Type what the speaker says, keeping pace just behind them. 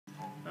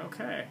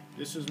Okay,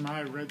 this is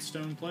my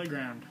redstone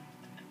playground.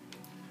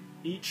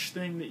 Each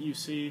thing that you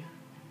see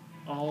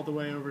all the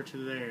way over to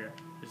there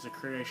is a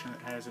creation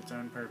that has its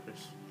own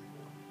purpose.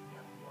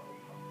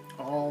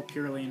 All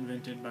purely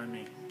invented by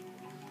me.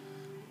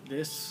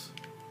 This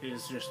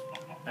is just,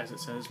 as it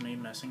says, me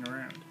messing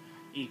around.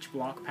 Each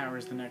block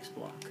powers the next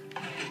block.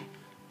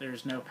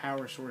 There's no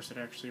power source that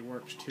actually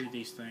works to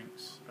these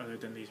things other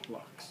than these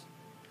blocks.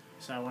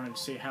 So I wanted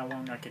to see how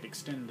long I could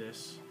extend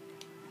this.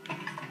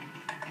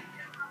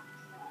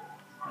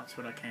 That's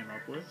what I came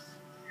up with.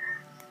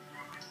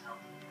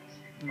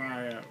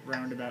 My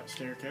roundabout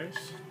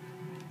staircase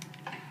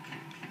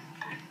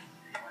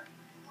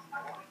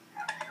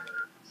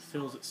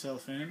fills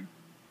itself in,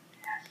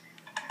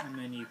 and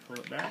then you pull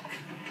it back.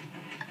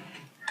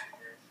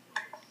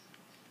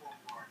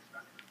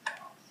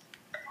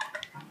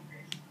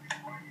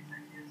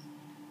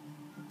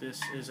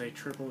 This is a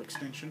triple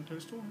extension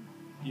pistol.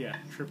 Yeah,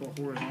 triple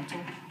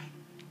horizontal.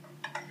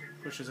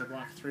 Pushes a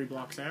block 3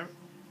 blocks out.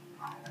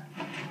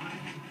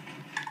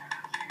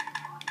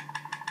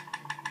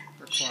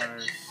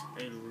 Requires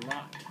a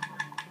lot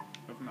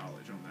of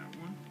knowledge on that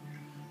one.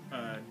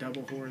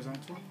 Double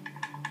horizontal.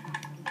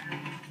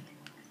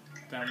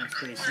 That one's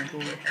pretty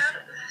simple.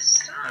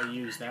 I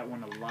use that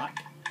one a lot.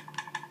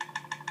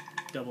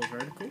 Double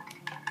vertical.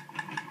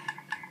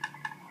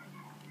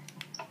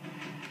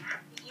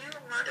 You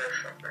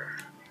motherfucker.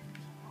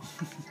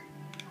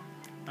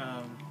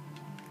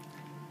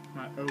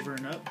 My over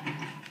and up.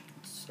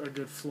 It's a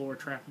good floor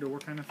trapdoor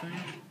kind of thing.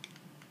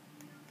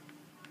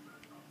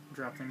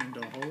 Drop them into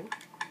a hole.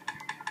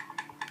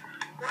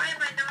 Why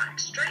am I not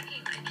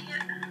striking? I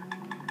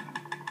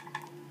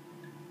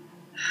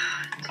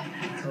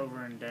can't.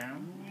 Over and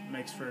down.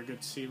 Makes for a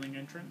good ceiling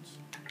entrance.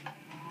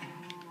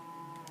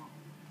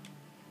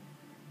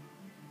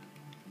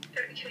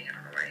 Don't kill me, I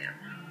don't know where I am.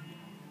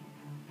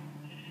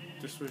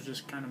 This was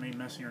just kind of me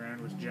messing around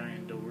with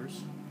giant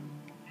doors.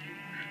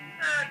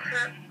 Ah,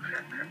 crap,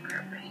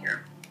 right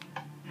here.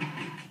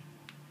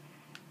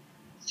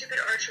 Stupid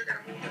archer got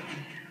hold of me.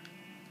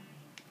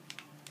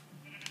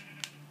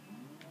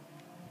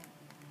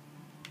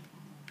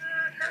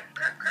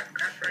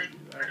 Crap,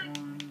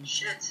 running.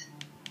 Shit.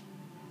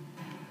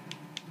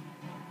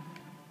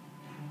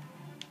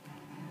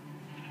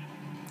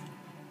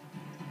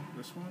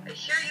 This one? I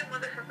hear you,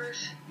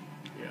 motherfuckers.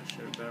 Yeah,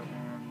 showed that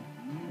one.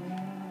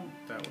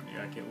 That one,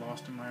 yeah, I get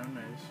lost in my own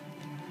maze.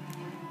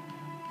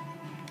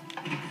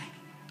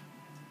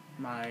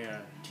 My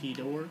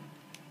T-door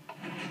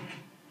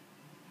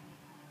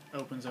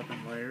opens up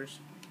in layers.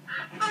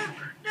 Oh,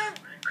 no!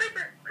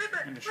 Creeper!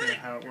 And to show you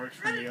how it works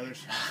from the other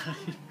side.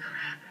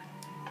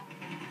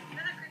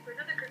 Another creeper.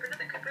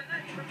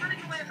 I'm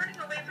running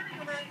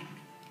away.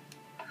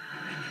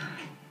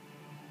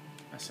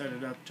 I set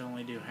it up to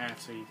only do half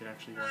so you could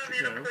actually watch Oh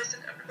it man, go.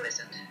 I'm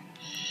poisoned.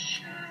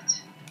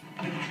 Shit.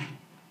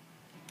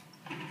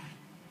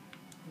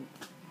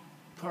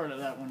 Part of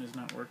that one is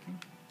not working.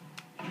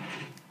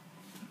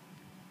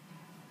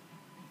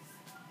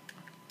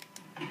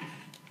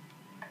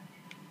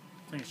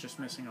 I think it's just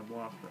missing a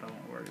block, but I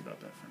won't worry about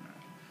that for now.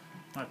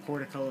 My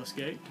portcullis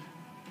gate.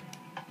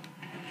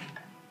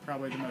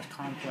 Probably the most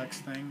complex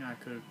thing I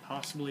could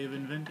possibly have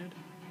invented.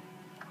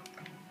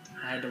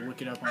 I had to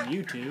look it up on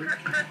YouTube.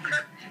 Crap.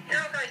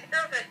 Arrow guy.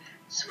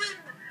 Swim.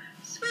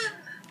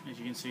 As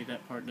you can see,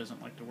 that part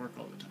doesn't like to work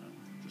all the time.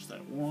 Just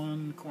that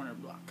one corner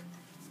block.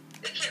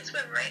 They can't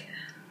swim, right?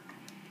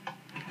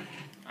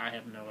 I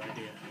have no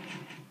idea.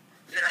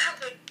 You're gonna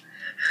help me.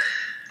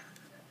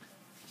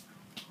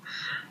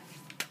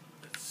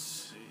 Let's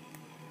see.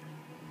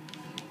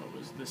 What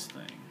was this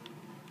thing?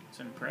 It's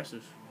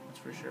impressive, that's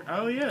for sure.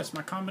 Oh yes,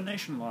 my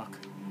combination lock.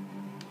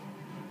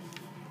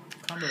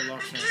 Combo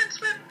locks I are can't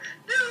swim.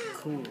 No.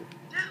 cool.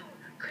 No.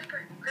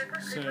 Creeper.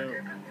 So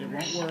it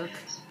won't work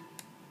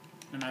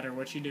no matter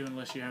what you do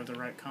unless you have the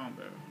right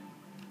combo.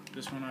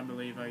 This one I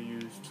believe I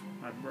used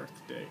my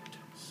birth date.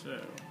 So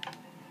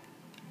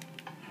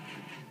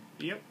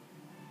yep.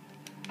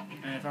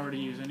 And if I were to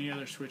use any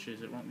other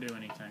switches, it won't do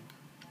anything.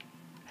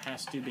 It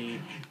has to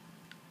be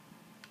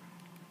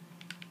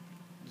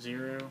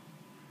 0,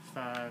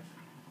 5,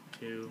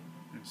 2,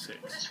 and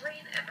 6. Will this rain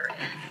ever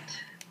end?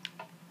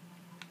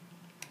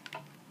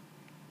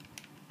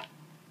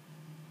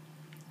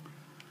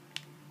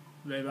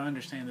 Babe, I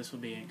understand this will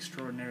be an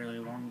extraordinarily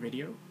long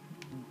video,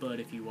 but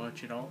if you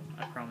watch it all,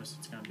 I promise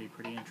it's going to be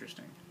pretty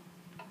interesting.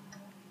 Let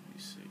me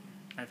see.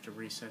 I have to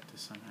reset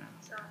this somehow.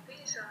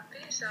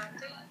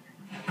 Zombie.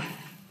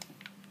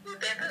 Ooh,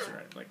 bamboo. That's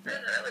right, like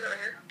that. No, look over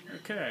here.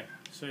 Okay,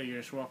 so you're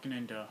just walking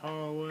into a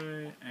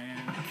hallway,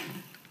 and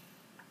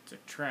it's a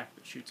trap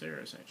that shoots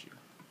arrows at you.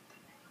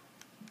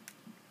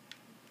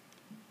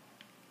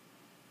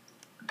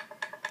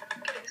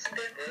 Getting some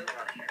bamboo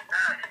on here.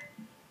 Ah!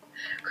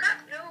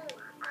 Crap, no!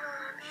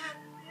 Oh,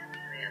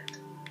 man.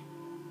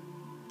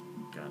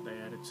 God, they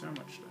added so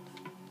much stuff.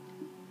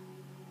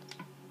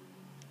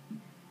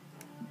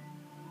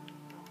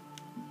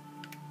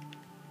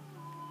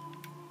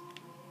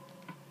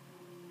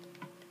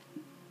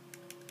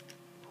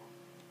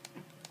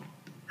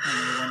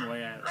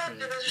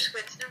 okay, those are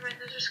squids. Never mind,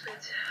 those are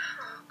squids.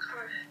 Oh,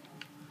 God.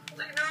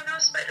 Like, no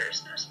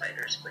spiders. No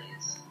spiders,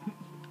 please.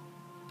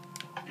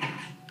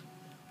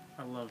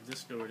 I love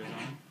this door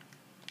design.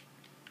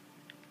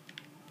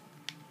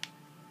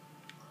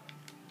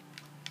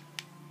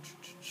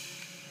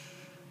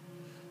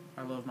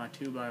 I love my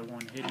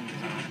 2x1 hidden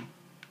design.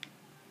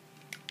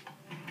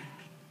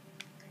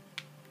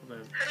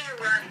 Although How do you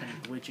run?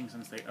 it's been glitching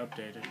since they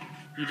updated.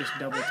 You just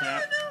double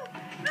tap.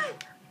 No!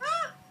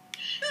 Ah!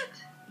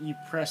 Shit! You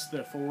press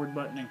the forward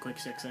button in quick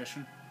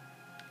succession.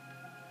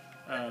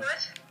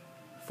 What?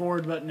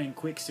 Forward button in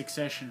quick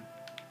succession.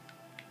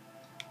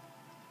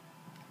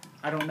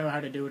 I don't know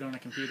how to do it on a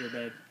computer,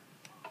 babe.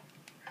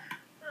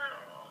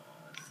 Oh.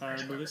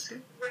 Fire ballista?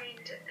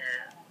 Waiting to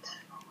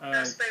end.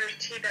 Now spiders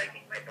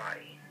teabagging my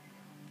body.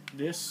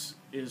 This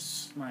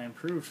is my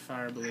improved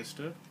fire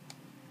ballista.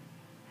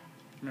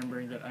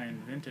 Remembering that I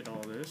invented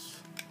all this,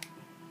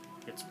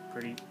 it's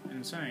pretty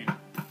insane.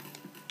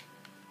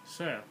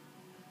 So,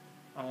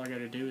 all I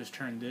gotta do is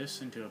turn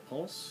this into a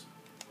pulse.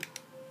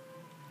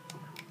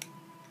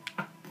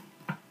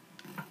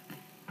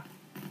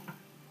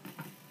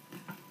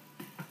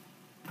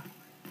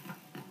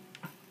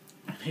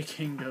 And it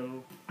can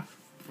go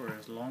for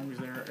as long as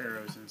there are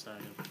arrows inside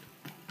of it.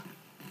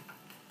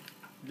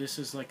 This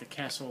is like a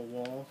castle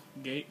wall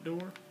gate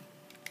door.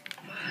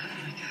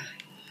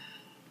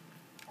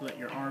 Let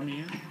your army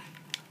in.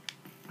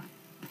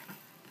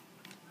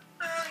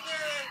 Oh,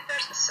 yay!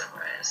 There's the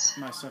sunrise.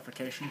 My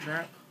suffocation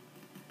trap.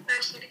 I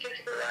just need to keep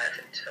people alive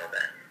until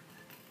then.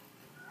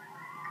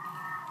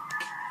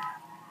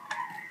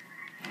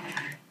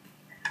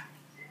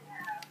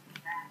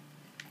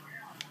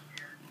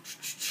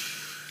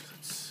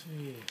 Let's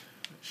see.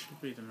 That should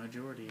be the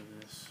majority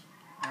of this.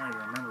 I don't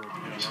even remember what the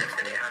hell Check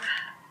that's it for. out.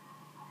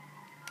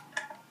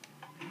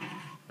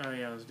 Oh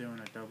yeah, I was doing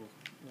a double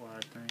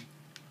wide thing.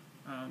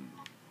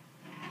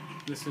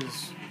 This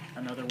is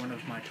another one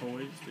of my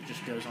toys that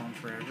just goes on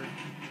forever.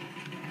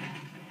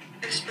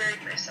 I just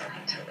buried myself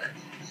until then.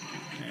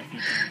 And if you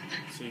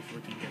can see if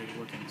we can get a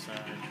look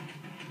inside.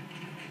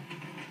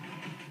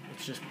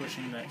 It's just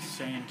pushing that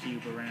sand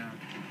cube around,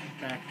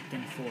 back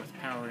and forth,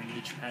 powering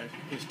each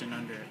piston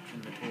under it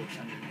from the torch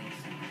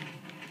underneath.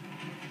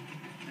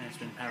 And it's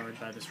been powered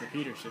by this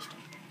repeater system.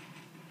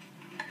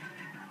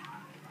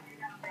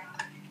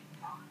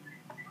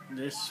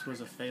 This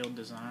was a failed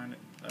design,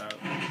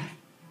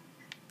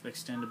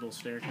 extendable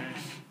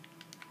staircase.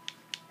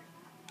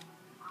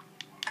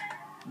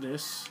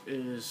 This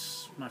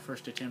is my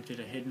first attempt at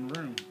a hidden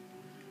room,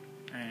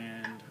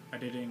 and I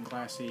did it in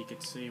glass so you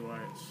could see why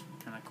it's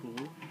kind of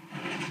cool.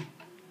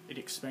 It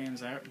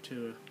expands out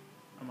into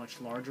a much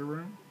larger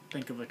room.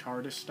 Think of a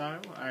TARDIS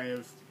style. I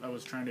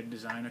was trying to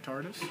design a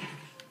TARDIS.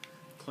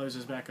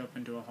 Closes back up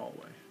into a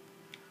hallway.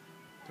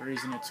 The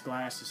reason it's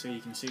glass is so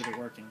you can see the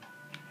working.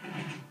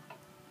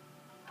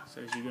 So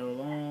as you go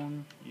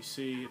along, you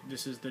see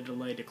this is the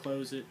delay to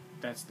close it,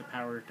 that's the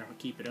power to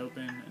keep it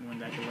open, and when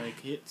that delay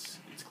hits,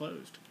 it's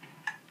closed.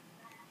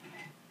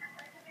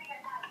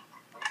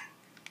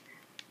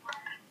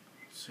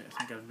 So I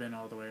think I've been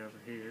all the way over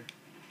here.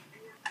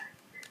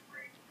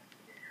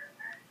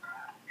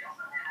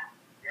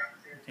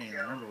 I can't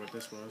even remember what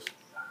this was.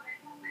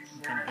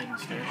 Some kind of hidden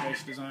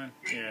staircase design?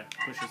 Yeah,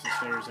 pushes the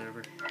stairs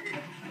over.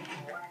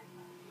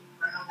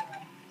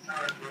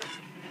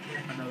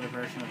 Another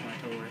version of my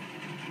toy.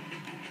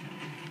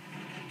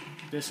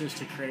 This is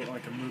to create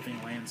like a moving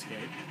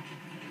landscape.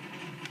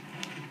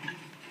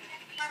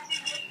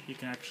 You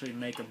can actually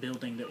make a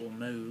building that will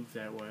move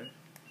that way.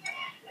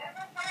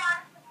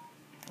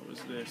 What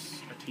was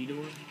this? A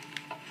T-door?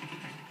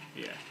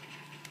 Yeah.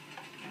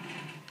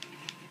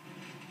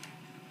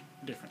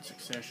 Different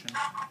succession.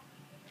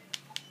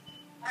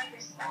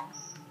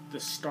 The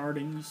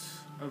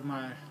startings of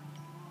my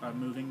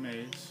moving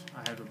maze.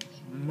 I have a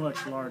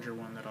much larger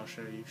one that I'll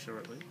show you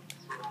shortly.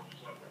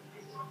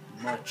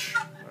 Much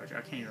larger.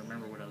 I can't even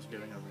remember what I was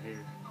doing over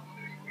here.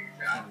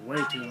 It's been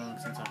way too long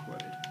since I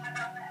played.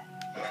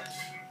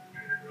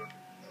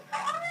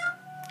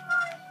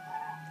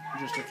 But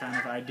just a kind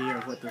of idea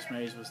of what this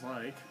maze was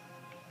like.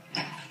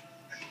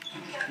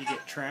 You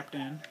get trapped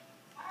in.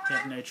 You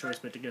have no choice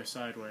but to go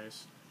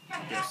sideways.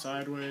 You go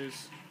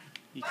sideways,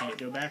 you can't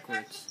go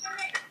backwards.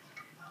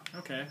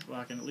 Okay, well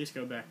I can at least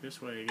go back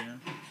this way again.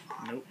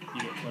 Nope,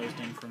 you get closed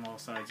in from all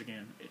sides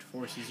again. It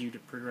forces you to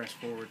progress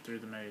forward through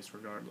the maze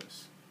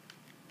regardless.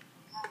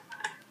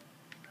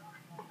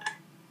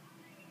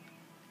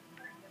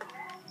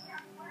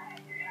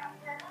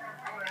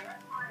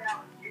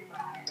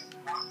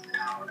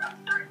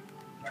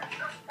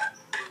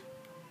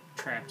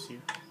 Traps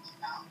you.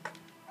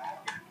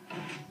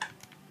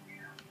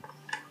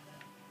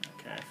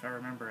 Okay, if I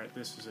remember it,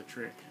 this is a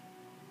trick.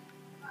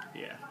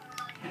 Yeah.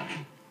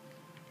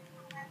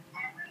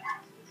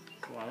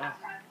 Voila.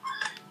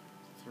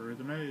 Through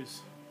the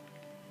maze.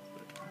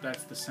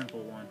 That's the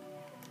simple one.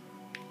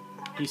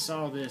 He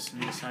saw this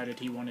and decided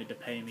he wanted to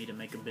pay me to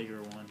make a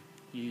bigger one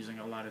using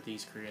a lot of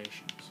these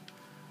creations.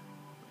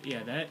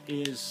 Yeah, that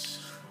is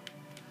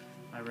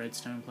my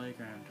redstone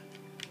playground.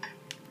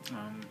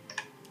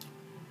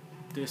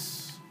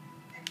 this,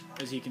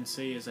 as you can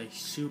see, is a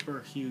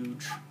super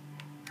huge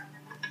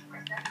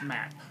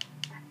map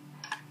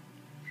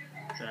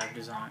that I've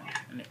designed,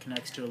 and it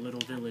connects to a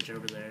little village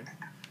over there.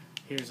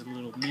 Here's a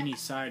little mini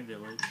side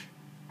village,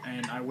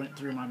 and I went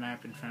through my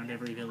map and found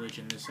every village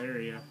in this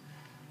area,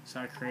 so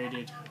I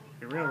created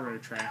a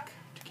railroad track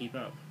to keep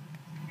up.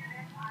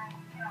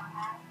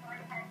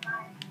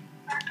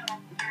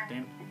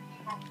 Damn.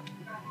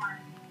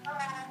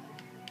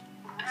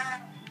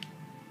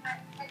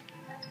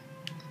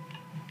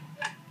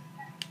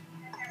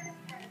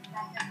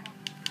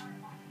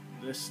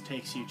 This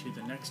takes you to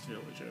the next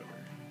village over.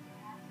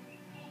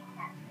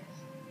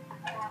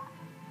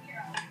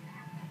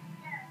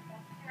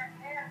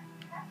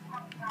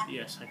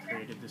 Yes, I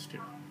created this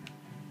too.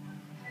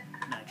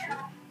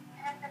 Naturally.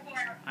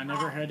 I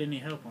never had any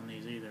help on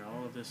these either.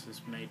 All of this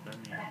is made by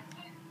me.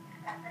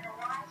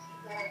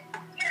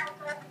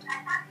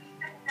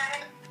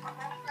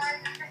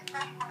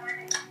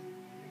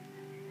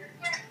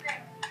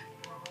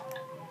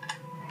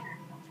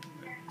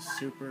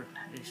 Super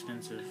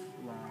extensive,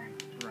 long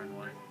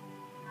runway.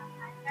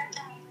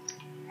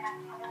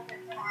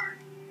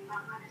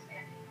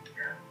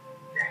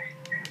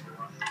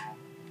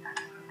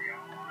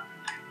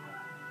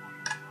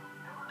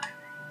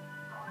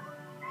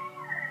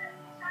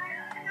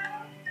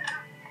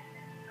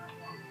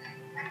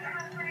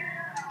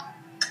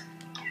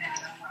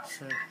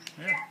 So,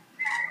 yeah.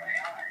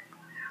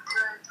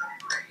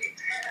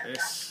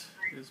 This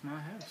is my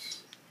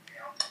house.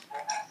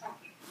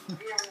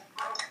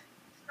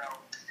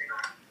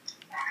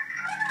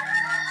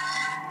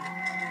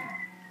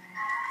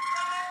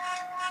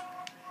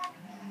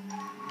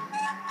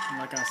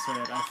 Like I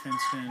said, I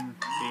fenced in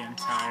the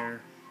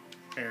entire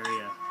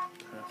area.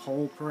 The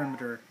whole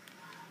perimeter,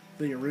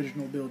 the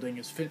original building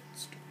is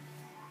fenced.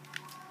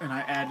 And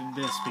I added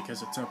this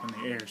because it's up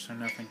in the air, so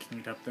nothing can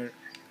get up there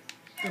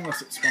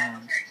unless it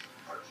spawns.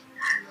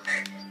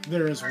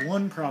 There is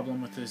one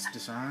problem with this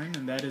design,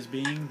 and that is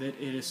being that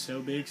it is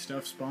so big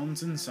stuff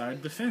spawns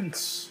inside the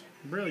fence.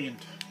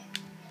 Brilliant.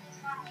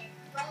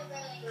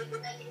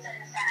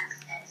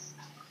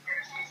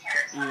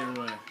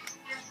 Either way,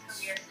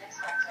 it's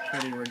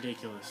pretty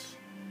ridiculous.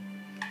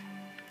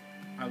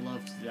 I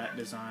loved that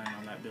design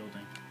on that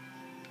building.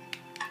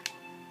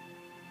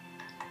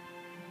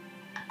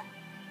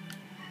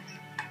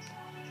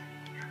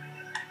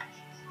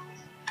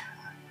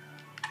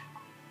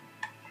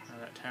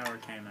 That tower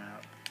came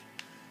out.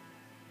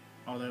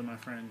 Although my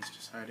friends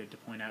decided to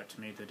point out to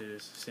me that it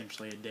is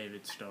essentially a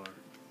David star.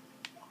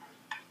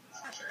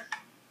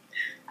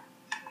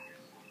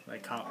 They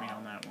caught me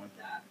on that one.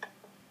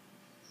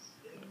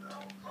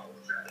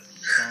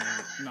 So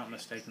I'm not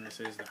mistaken, this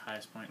is the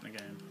highest point in the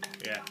game.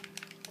 Yeah.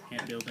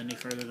 Can't build any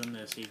further than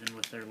this, even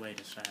with their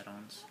latest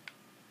add-ons.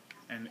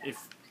 And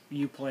if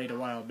you played a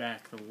while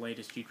back, the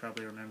latest you'd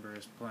probably remember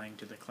is playing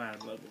to the cloud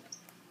level.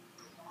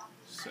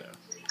 So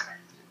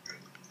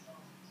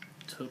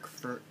took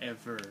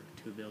forever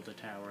to build a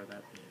tower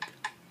that big.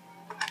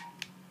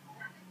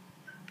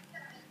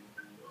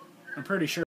 I'm pretty sure